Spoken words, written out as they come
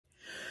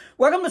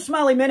Welcome to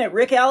Smiley Minute.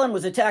 Rick Allen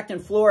was attacked in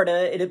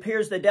Florida. It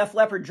appears the Def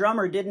Leppard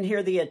drummer didn't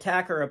hear the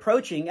attacker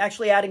approaching,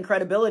 actually adding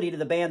credibility to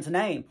the band's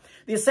name.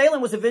 The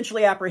assailant was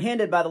eventually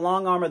apprehended by the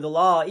long arm of the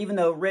law, even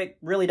though Rick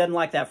really doesn't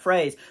like that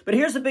phrase. But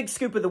here's the big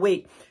scoop of the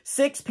week.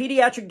 6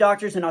 pediatric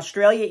doctors in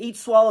Australia each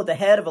swallowed the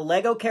head of a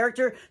Lego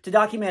character to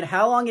document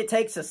how long it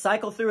takes to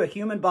cycle through a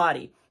human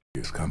body.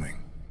 It's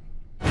coming.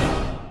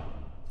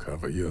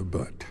 Cover your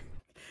butt.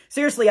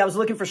 Seriously, I was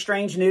looking for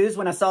strange news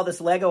when I saw this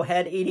Lego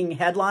head-eating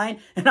headline,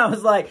 and I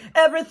was like,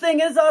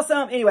 everything is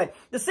awesome. Anyway,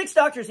 the 6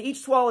 doctors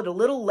each swallowed a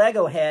little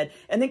Lego head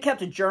and then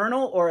kept a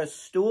journal or a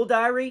stool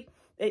diary.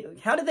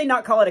 How did they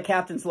not call it a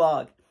captain's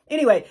log?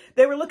 Anyway,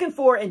 they were looking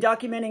for and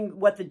documenting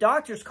what the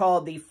doctors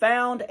called the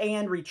found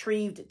and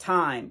retrieved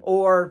time,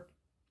 or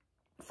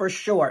for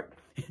short.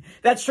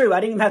 That's true. I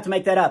didn't even have to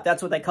make that up.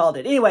 That's what they called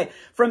it. Anyway,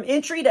 from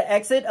entry to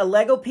exit, a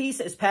Lego piece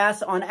is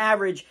passed on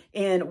average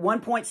in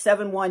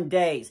 1.71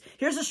 days.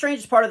 Here's the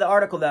strangest part of the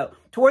article, though.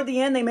 Toward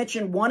the end, they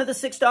mentioned one of the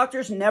 6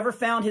 doctors never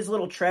found his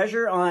little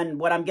treasure on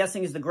what I'm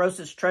guessing is the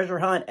grossest treasure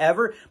hunt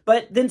ever,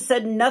 but then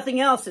said nothing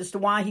else as to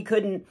why he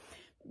couldn't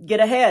get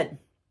ahead.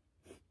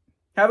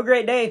 Have a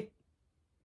great day.